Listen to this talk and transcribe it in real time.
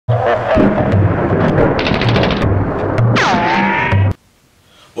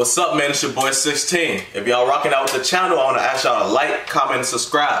What's up, man? It's your boy 16. If y'all rocking out with the channel, I want to ask y'all to like, comment, and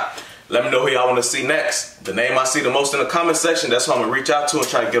subscribe. Let me know who y'all want to see next. The name I see the most in the comment section, that's who I'm going to reach out to and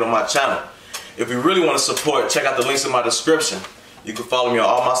try to get on my channel. If you really want to support, check out the links in my description. You can follow me on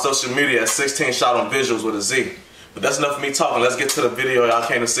all my social media at 16 shot on Visualz with a Z. But that's enough of me talking. Let's get to the video y'all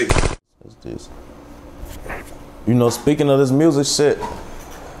came to see. You know, speaking of this music shit,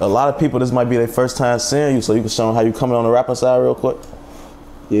 a lot of people, this might be their first time seeing you, so you can show them how you coming on the rapping side real quick.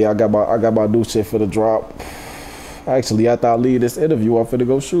 Yeah, I got my new shit for the drop. Actually, after I leave this interview, I'm finna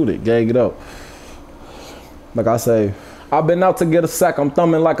go shoot it, gang it up. Like I say, I've been out to get a sack, I'm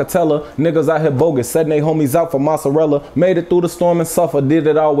thumbing like a teller. Niggas out here bogus, setting they homies out for mozzarella. Made it through the storm and suffer, did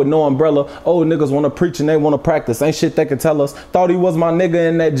it all with no umbrella. Old niggas wanna preach and they wanna practice, ain't shit they can tell us. Thought he was my nigga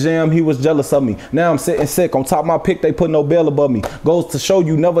in that jam, he was jealous of me. Now I'm sitting sick, on top of my pick they put no bail above me. Goes to show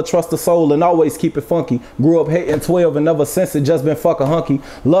you never trust a soul and always keep it funky. Grew up hating 12 and ever since it just been fucking hunky.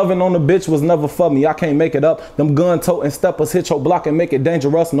 Loving on the bitch was never for me, I can't make it up. Them gun toting steppers hit your block and make it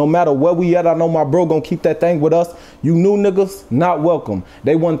dangerous. No matter where we at, I know my bro gon' keep that thing with us. You new niggas, not welcome.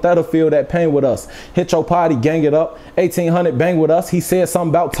 They want that to feel that pain with us. Hit your party, gang it up. 1800 bang with us. He said something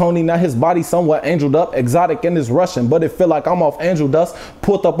about Tony, now his body somewhat angeled up. Exotic and it's Russian, but it feel like I'm off angel dust.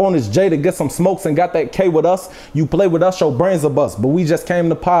 Pulled up on his J to get some smokes and got that K with us. You play with us, your brains are bust, but we just came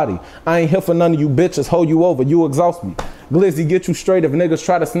to party. I ain't here for none of you bitches, hold you over, you exhaust me. Glizzy get you straight if niggas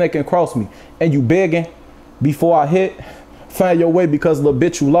try to snake and cross me. And you begging before I hit, find your way because little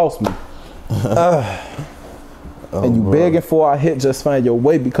bitch you lost me. And you begging for I hit, just find your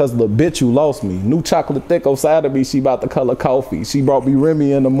way because the bitch you lost me. New chocolate thick outside of me, she about the color coffee. She brought me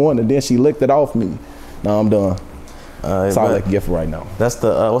Remy in the morning, then she licked it off me. Now I'm done. That's all I can get for right now. That's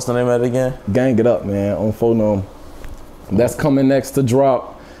the, what's the name of it again? Gang It Up, man, on phone. That's coming next to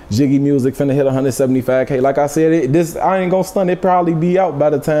drop. Jiggy Music finna hit 175K. Like I said, this I ain't gonna stunt, it probably be out by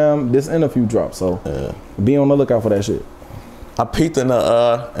the time this interview drops. So be on the lookout for that shit. I peeked in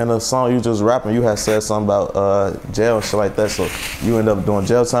the song you just rapping, you had said something about jail and shit like that, so you end up doing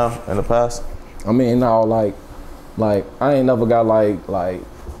jail time in the past? I mean, no, like I ain't never got like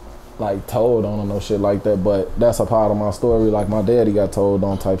told on or no shit like that, but that's a part of my story. Like my daddy got told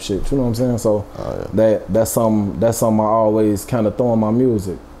on type shit, you know what I'm saying? So that's something I always kind of throw in my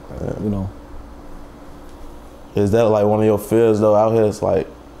music, you know. Is that like one of your fears though out here? It's like,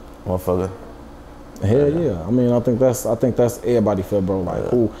 motherfucker. Hell yeah. I mean, I think that's everybody feel, bro. Like,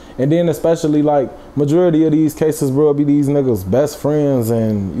 who, and then especially like majority of these cases, bro, be these niggas best friends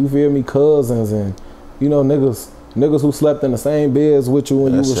and you feel me, cousins and you know niggas who slept in the same beds with you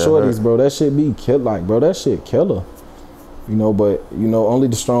when you was shorties, bro. That shit be killed, like, bro. That shit killer. You know, but you know, only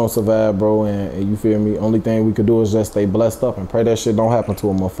the strong survive, bro. And you feel me. Only thing we could do is just stay blessed up and pray that shit don't happen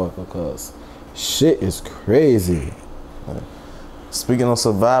to a motherfucker, cause shit is crazy. Speaking of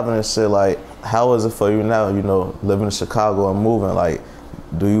surviving and shit, like, how is it for you now, you know, living in Chicago and moving? Like,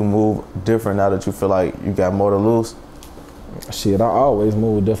 do you move different now that you feel like you got more to lose? Shit, I always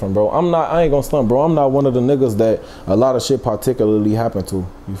move different, bro. I ain't gonna stunt, bro. I'm not one of the niggas that a lot of shit particularly happen to.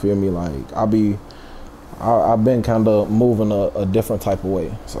 You feel me? Like, I've been kind of moving a different type of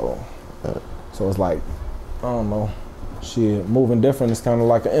way. So it's like, I don't know. Shit, moving different is kind of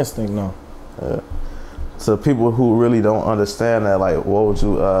like an instinct now. So people who really don't understand that, like, what would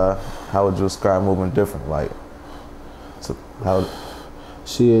you, how would you describe moving different? Like, how?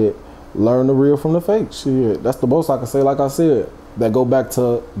 Shit, learn the real from the fake. Shit, that's the most I can say. Like I said, that go back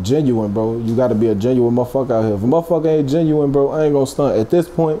to genuine, bro. You got to be a genuine motherfucker out here. If a motherfucker ain't genuine, bro, I ain't gonna stunt. At this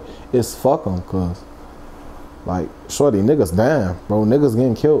point, it's fuck them, cause like, shorty, niggas dying, bro. Niggas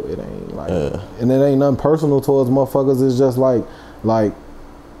getting killed. It ain't like, and it ain't nothing personal towards motherfuckers. It's just like,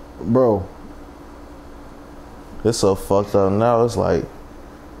 bro. It's so fucked up now. It's like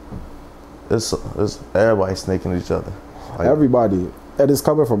it's everybody snaking each other. Like, everybody. That is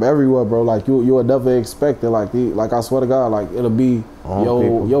coming from everywhere, bro. Like you would never expect it. Like I swear to God, like it'll be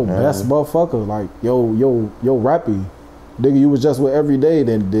yo best motherfucker. Like yo rappy nigga you was just with every day.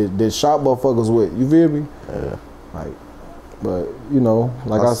 Then shot motherfuckers with. You feel me? Yeah. Like, but you know,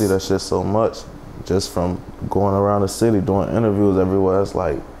 like I see that shit so much just from going around the city doing interviews everywhere. It's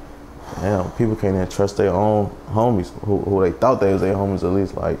like, damn, people can't even trust their own homies who they thought they was their homies at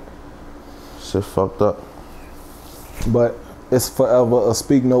least. Like, shit fucked up. But it's forever a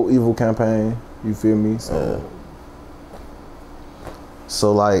speak no evil campaign. You feel me?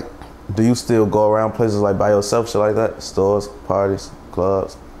 So like, do you still go around places like by yourself, shit like that? Stores, parties,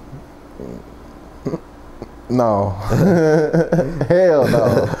 clubs? No. Hell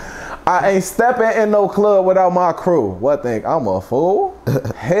no. I ain't stepping in no club without my crew. What think? I'm a fool?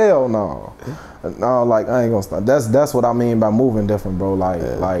 Hell no. No, like I ain't gonna stop. That's what I mean by moving different, bro.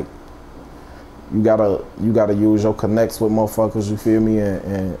 Like you gotta use your connects with motherfuckers, you feel me,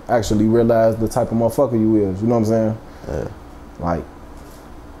 and actually realize the type of motherfucker you is. You know what I'm saying? Yeah. Like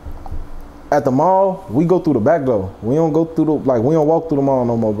at the mall, we go through the back door. We don't go through we don't walk through the mall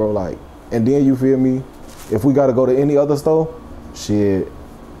no more, bro. Like, and then you feel me? If we gotta go to any other store, shit,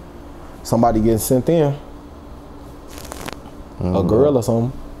 somebody getting sent in. A girl or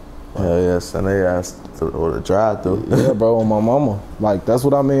something. Hell yeah, send their ass to the drive through. Yeah, bro, on my mama. Like, that's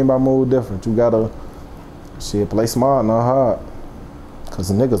what I mean by move different. You gotta, shit, play smart, not hard. Cause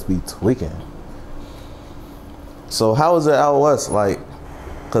the niggas be tweaking. So how is it out west? Like,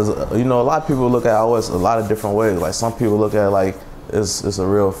 cause you know a lot of people look at out west a lot of different ways. Like some people look at it like it's a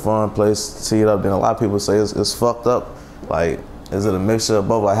real fun place to see it up. Then a lot of people say it's fucked up. Like, is it a mixture of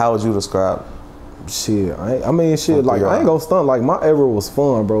both? Like, how would you describe? Shit, I mean, shit. Like, I ain't gonna stunt. Like, my era was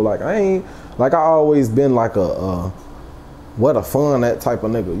fun, bro. Like, I always been like a that type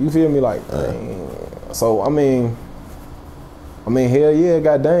of nigga. You feel me? Like, so I mean, hell yeah, it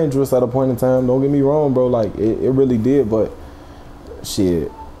got dangerous at a point in time. Don't get me wrong, bro. Like, it really did. But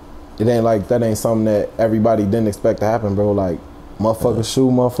shit, it ain't like that. Ain't something that everybody didn't expect to happen, bro. Like, motherfuckers shoot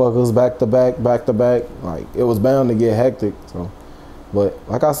motherfuckers back to back. Like, it was bound to get hectic. So, but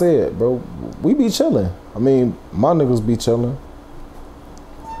like I said, bro, we be chilling. I mean, my niggas be chilling.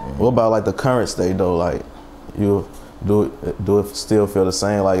 What about like the current state though? Like, you do it still feel the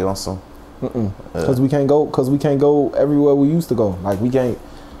same? Like on some? Cause we can't go everywhere we used to go. Like we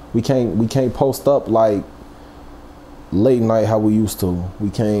can't post up like late night how we used to. We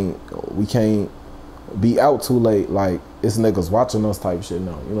can't be out too late. Like, it's niggas watching us type shit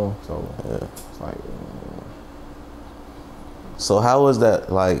now, you know? So, yeah, it's like... So how is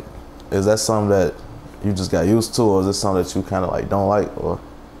that, like, is that something that you just got used to, or is it something that you kind of, like, don't like, or...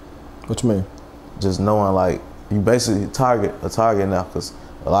 What you mean? Just knowing, like, you basically a target now, because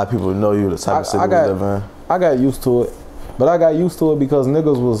a lot of people know you, the type of city we live in. I got used to it, but I got used to it because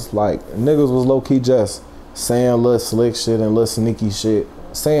niggas was low-key just saying little slick shit and little sneaky shit,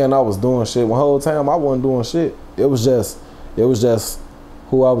 saying I was doing shit, when the whole time I wasn't doing shit. It was just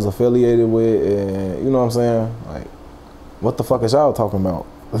who I was affiliated with, and you know what I'm saying? Like, what the fuck is y'all talking about?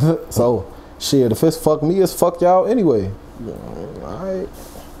 So, shit, if it's fuck me, it's fuck y'all anyway. Alright,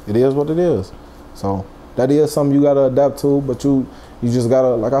 it is what it is. So, that is something you gotta adapt to, but you just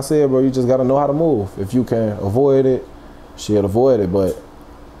gotta, like I said, bro, you just gotta know how to move. If you can avoid it, shit, avoid it, but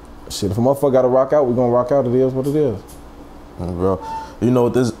shit, if a motherfucker gotta rock out, we gonna rock out. It is what it is. Bro, you know,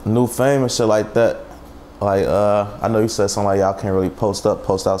 with this new fame and shit like that, like, I know you said something like y'all can't really post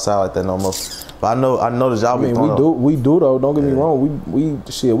outside like that no more. But I know that y'all be doing we do though, don't get me wrong.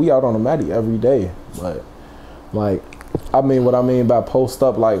 We out on the matty every day. But, like, I mean, what I mean by post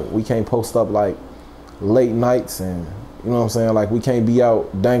up, like, we can't post up, like, late nights and, you know what I'm saying? Like, we can't be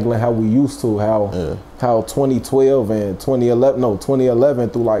out dangling how we used to, how 2012 and 2011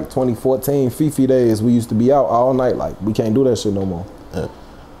 through, like, 2014 Fifi days, we used to be out all night. Like, we can't do that shit no more. Yeah.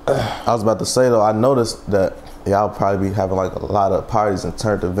 I was about to say, though, I noticed that y'all probably be having, like, a lot of parties and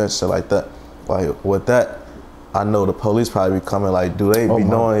turned events, shit like that. Like, with that, I know the police probably be coming. Like, do they be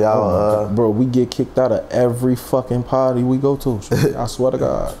knowing y'all? Bro, we get kicked out of every fucking party we go to. I swear to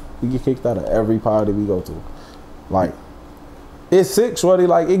God, we get kicked out of every party we go to. Like, it's sick, shorty.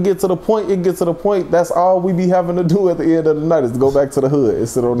 Like, it get to the point. That's all we be having to do at the end of the night is to go back to the hood and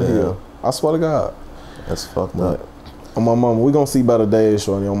sit on the hill. I swear to God. That's fucked up. On my mama, we gonna see better days,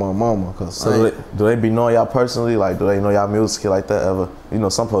 shorty, on my mama. Cause so do they be knowing y'all personally? Like, do they know y'all music like that ever? You know,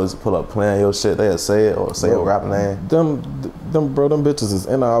 some police pull up playing your shit, they'll say it or say a rap name. Them bitches is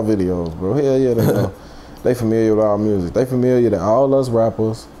in our videos, bro. Hell yeah, they know. They familiar with our music. They familiar that all us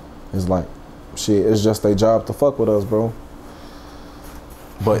rappers is like, shit, it's just their job to fuck with us, bro.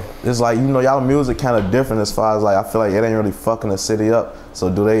 But it's like, you know, y'all music kind of different as far as, like, I feel like it ain't really fucking the city up. So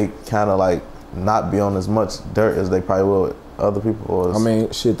do they kind of, like, not be on as much dirt as they probably will with other people? Or I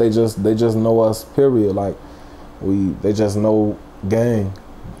mean, shit, they just know us, period. Like, they just know gang.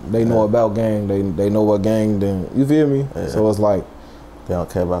 They know about gang. They know what gang then, you feel me? Yeah. So it's like, they don't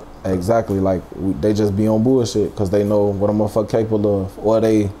care about exactly. Like, they just be on bullshit because they know what a motherfucker capable of,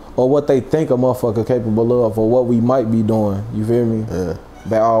 or what they think a motherfucker capable of, or what we might be doing. You feel me? Yeah.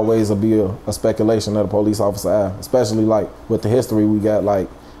 That always will be a speculation that a police officer have, especially like with the history we got, like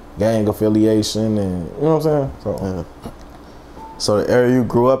gang affiliation and, you know what I'm saying? So the area you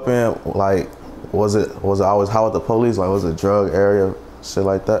grew up in, like, was it always hot with the police? Like, was it drug area, shit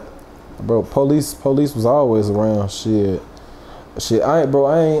like that? Bro, police was always around. Shit, Shit, I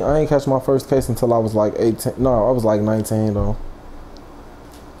ain't catch my first case until I was like 18. No, I was like 19 though.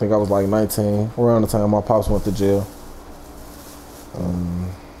 I think I was like 19 around the time my pops went to jail.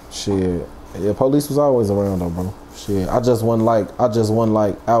 Shit, yeah, police was always around though, bro. Shit, I just wasn't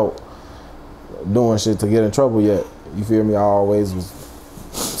like out doing shit to get in trouble yet. You feel me? I always was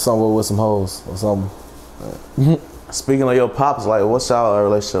somewhere with some hoes or something. Speaking of your pops, like, what's y'all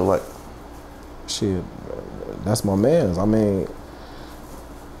relationship like? Shit, that's my man's. I mean,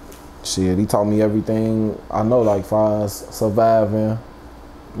 shit, he taught me everything I know, like, far as surviving.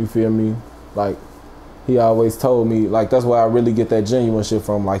 You feel me? Like, he always told me, like, that's where I really get that genuine shit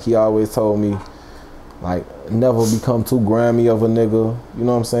from. Like, he always told me, like, never become too grimy of a nigga. You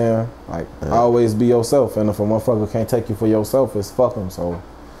know what I'm saying? Like, always be yourself. And if a motherfucker can't take you for yourself, it's fuck him. So,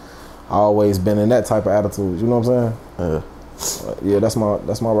 I always been in that type of attitude. You know what I'm saying? Yeah, that's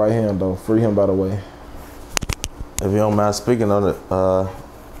my right hand though. Free him, by the way. If you don't mind speaking on it,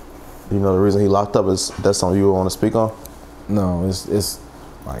 you know the reason he locked up is that something you want to speak on? No, it's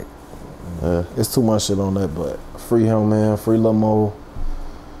like it's too much shit on that. But free him, man. Free Lil Mo.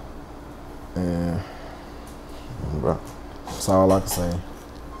 And bro, that's all I can say.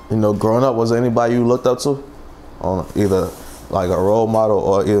 You know, growing up, was there anybody you looked up to on either like a role model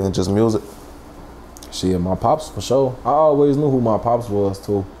or even just music? Shit, my pops for sure. I always knew who my pops was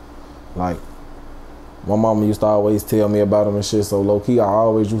too. Like, my mama used to always tell me about him and shit, so low key I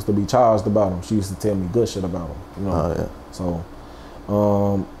always used to be charged about him. She used to tell me good shit about him, you know. Oh, yeah. So,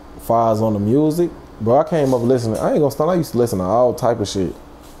 far as on the music, bro, I came up listening. I ain't gonna stop. I used to listen to all type of shit.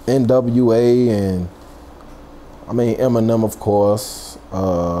 NWA and I mean Eminem, of course.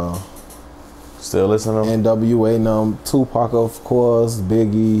 Still listening to him? NWA, Tupac, of course,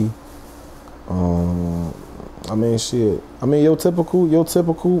 Biggie. I mean, shit. I mean, your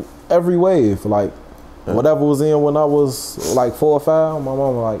typical every wave. Like, whatever was in when I was like 4 or 5, my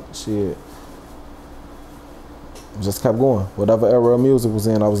mama like, shit. Just kept going. Whatever era of music was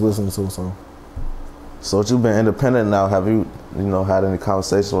in, I was listening to. So you've been independent now. Have you had any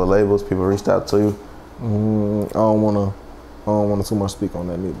conversations with labels? People reached out to you? I don't wanna too much speak on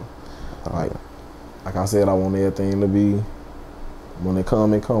that neither. Like I said, I want everything to be when it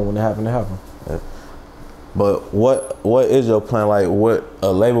come, when it happen, it happen. Yeah. But what is your plan? Like, what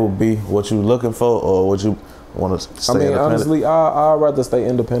a label would be? What you looking for, or would you want to stay independent? Honestly, I'd rather stay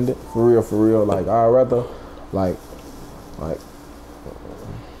independent. For real. Like, I'd rather, like,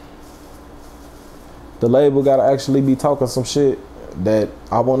 the label gotta actually be talking some shit that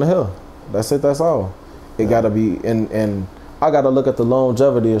I want to hear. That's it. That's all. It gotta be, and I gotta look at the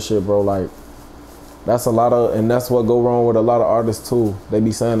longevity of shit, bro. Like, that's a lot of, and that's what go wrong with a lot of artists too. They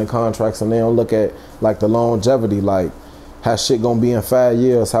be signing contracts and they don't look at like the longevity, like how shit gonna be in 5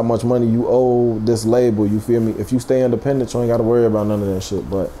 years, how much money you owe this label. You feel me? If you stay independent, you ain't gotta worry about none of that shit.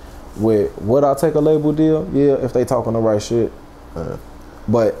 But would I take a label deal? Yeah, if they talking the right shit.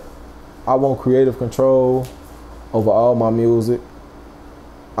 But I want creative control over all my music.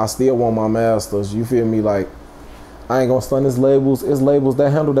 I still want my masters. You feel me? Like, I ain't gonna stun. It's labels that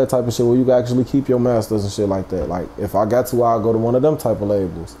handle that type of shit where you can actually keep your masters and shit like that. Like, if I got to, I'll go to one of them type of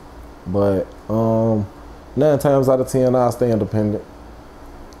labels. But 9 times out of 10, I'll stay independent.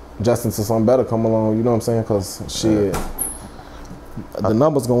 Just until something better come along, you know what I'm saying? Cause shit, the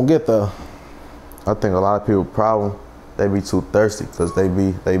numbers gonna get there. I think a lot of people problem, they be too thirsty because they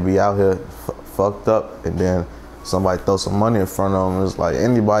be out here fucked up, and then somebody throw some money in front of them. It's like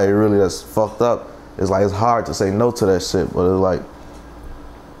anybody really that's fucked up. It's like it's hard to say no to that shit, but it's like.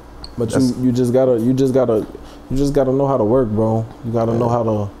 But you just gotta know how to work, bro. You gotta know how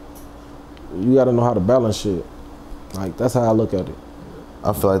to balance shit. Like, that's how I look at it.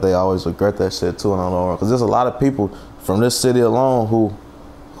 I feel like they always regret that shit too, and I don't know, because there's a lot of people from this city alone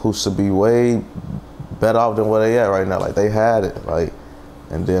who should be way better off than where they at right now. Like, they had it, like,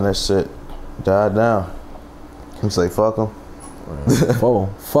 and then that shit died down. You say fuck them.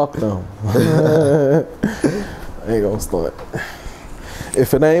 Fuck them. I ain't gonna start.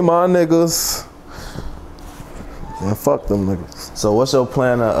 If it ain't my niggas, then fuck them niggas. So what's your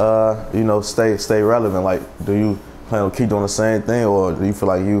plan to stay relevant? Like, do you plan to keep doing the same thing, or do you feel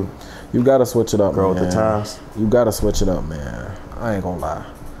like you gotta switch it up, grow man. with the times? You gotta switch it up, man. I ain't gonna lie.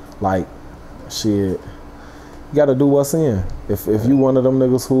 Like, shit, you gotta do what's in. If you one of them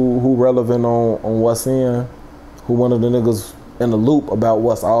niggas who relevant on what's in, who one of the niggas in the loop about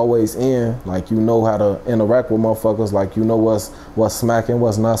what's always in, like, you know how to interact with motherfuckers, like, you know what's smacking,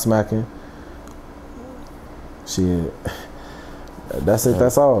 what's not smacking. Shit. That's it.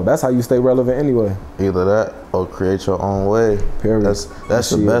 That's all. That's how you stay relevant anyway. Either that or create your own wave. Period. That's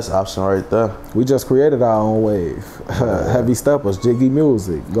the best option right there. We just created our own wave. Heavy Steppers, Jiggy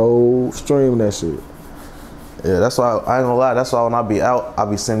Music. Go stream that shit. Yeah, that's why I ain't gonna lie. That's why when I be out, I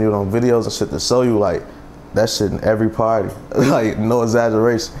be sending you them videos and shit to show you like that shit in every party. Like no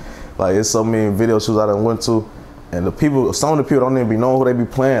exaggeration. Like it's so many video shoots I done went to, and the people, some of the people don't even be knowing who they be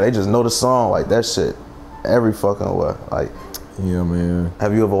playing. They just know the song. Like that shit every fucking way. Like. Yeah, man.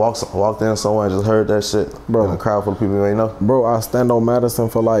 Have you ever walked in somewhere and just heard that shit? Bro. In a crowd full of people you ain't know? Bro, I stand on Madison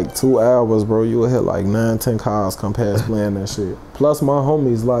for like 2 hours, bro. You will hit like 9, 10 cars come past playing that shit. Plus my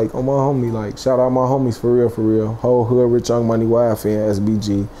homies, like, on my homie, like, shout out my homies for real, for real. Whole hood, Rich Young Money, YFN,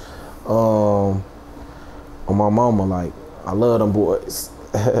 SBG. On my mama, like, I love them boys.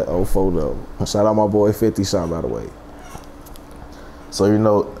 Oh, photo. Shout out my boy 50 Shot, by the way. So, you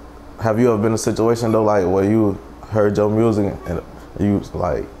know, have you ever been in a situation though, like, where you heard your music and you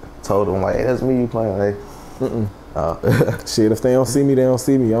like told them like, hey, that's me you playing, hey? Shit, if they don't see me, they don't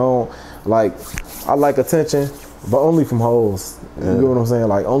see me. I don't like. I like attention, but only from hoes. Yeah. You know what I'm saying?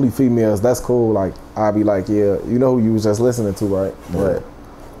 Like only females. That's cool. Like I'll be like, yeah, you know who you was just listening to, right? Yeah.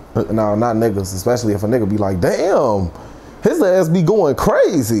 But no, not niggas. Especially if a nigga be like, damn, his ass be going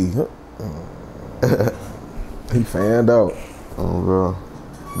crazy. He fanned out. Oh, bro.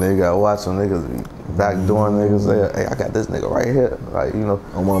 Then you gotta watch them niggas be backdooring niggas. Hey, I got this nigga right here. Like, you know.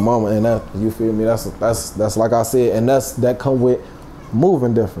 On my mama, and that, you feel me? That's like I said, and that come with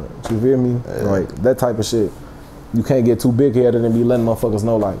moving different. You feel me? Yeah. Like that type of shit. You can't get too big headed and be letting motherfuckers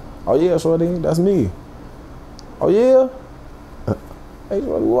know like, oh yeah, shorty, that's me. Oh yeah? Hey,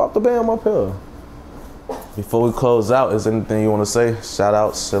 shorty, we walk the band up here. Before we close out, is there anything you wanna say? Shout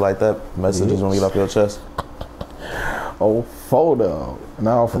outs, shit like that? Messages you wanna get off your chest? Oh, photo.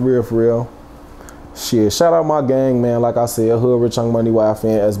 Now for real, for real. Shit, shout out my gang, man. Like I said, Hood, Rich Young Money,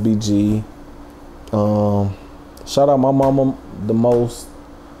 YFN, SBG. Shout out my mama the most.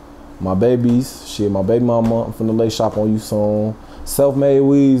 My babies, shit, my baby mama. I'm finna lay shop on you soon. Self-made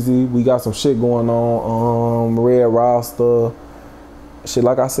Weezy, we got some shit going on. Red Roster. Shit,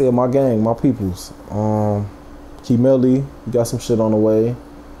 like I said, my gang, my peoples. Key Melly, we got some shit on the way.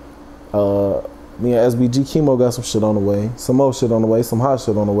 Me and SBG Chemo got some shit on the way. Some more shit on the way. Some hot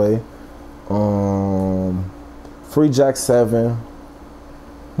shit on the way. Free Jack 7.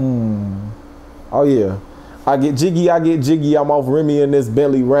 Oh yeah. I get jiggy. I'm off Remy in this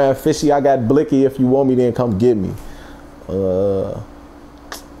Bentley. Ryan Fishy. I got Blicky. If you want me, then come get me.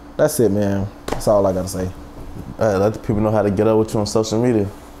 That's it, man. That's all I gotta say. Let the people know how to get up with you on social media.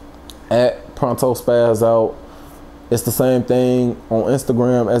 At Pronto Spazzout. It's the same thing on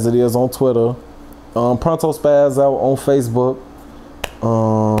Instagram as it is on Twitter. Pronto Spazzout on Facebook.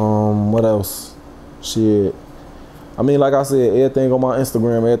 What else? Shit. I mean, like I said, everything on my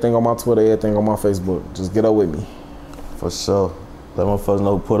Instagram, everything on my Twitter, everything on my Facebook. Just get up with me. For sure. Let motherfuckers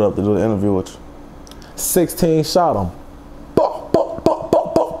know who put up to do the interview with you. 16 shot him.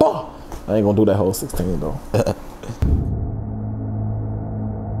 I ain't gonna do that whole 16 though.